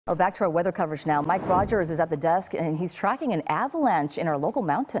Oh, back to our weather coverage now. Mike Rogers is at the desk and he's tracking an avalanche in our local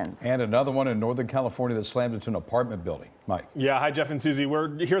mountains. And another one in Northern California that slammed into an apartment building. Mike. Yeah, hi Jeff and Susie.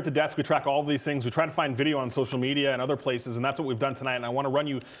 We're here at the desk. We track all of these things. We try to find video on social media and other places, and that's what we've done tonight. And I want to run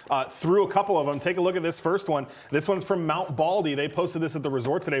you through a couple of them. Take a look at this first one. This one's from Mount Baldy. They posted this at the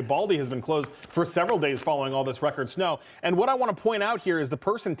resort today. Baldy has been closed for several days following all this record snow. And what I want to point out here is the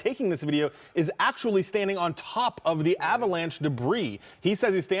person taking this video is actually standing on top of the avalanche debris. He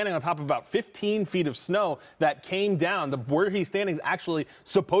says he's standing on top of about 15 feet of snow that came down. Where he's standing is actually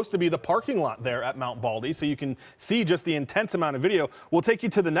supposed to be the parking lot there at Mount Baldy, so you can see just the intense amount of video. We'll take you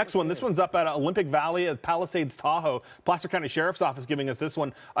to the next one. This one's up at Olympic Valley at Palisades, Tahoe. Placer County Sheriff's Office giving us this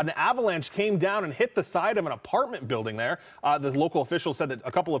one. An avalanche came down and hit the side of an apartment building there. The local official said that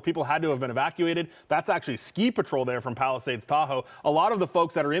a couple of people had to have been evacuated. That's actually ski patrol there from Palisades, Tahoe. A lot of the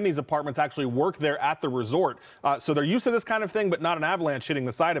folks that are in these apartments actually work there at the resort, so they're used to this kind of thing, but not an avalanche hitting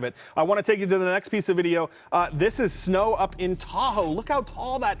the side of it. I want to take you to the next piece of video. This is snow up in Tahoe. Look how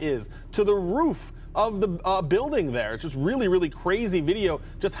tall that is to the roof of the building there. It's just really, really crazy video,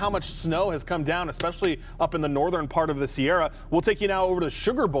 just how much snow has come down, especially up in the northern part of the Sierra. We'll take you now over to the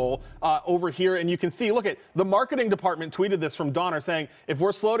Sugar Bowl over here, and you can see, look at the marketing department tweeted this from Donner saying, if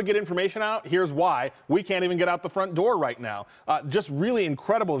we're slow to get information out, here's why. We can't even get out the front door right now. Just really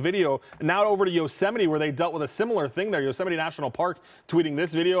incredible video. Now over to Yosemite, where they dealt with a similar thing there. Yosemite National Park tweeting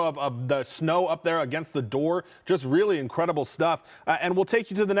this video of the snow up there against the door. Just really incredible stuff. And we'll take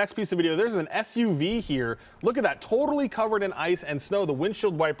you to the next piece of video. There's an SUV here. Look at that, totally covered in ice and snow. The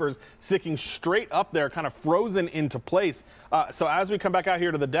windshield wipers sticking straight up there, kind of frozen into place. So as we come back out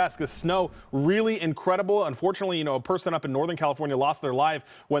here to the desk, the snow really incredible. Unfortunately, you know, a person up in Northern California lost their life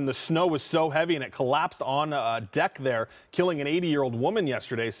when the snow was so heavy and it collapsed on a deck there, killing an 80-year-old woman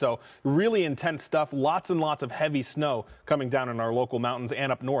yesterday. So really intense stuff. Lots and lots of heavy snow coming down in our local mountains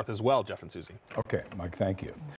and up north as well, Jeff and Susie. Okay, Mike, thank you.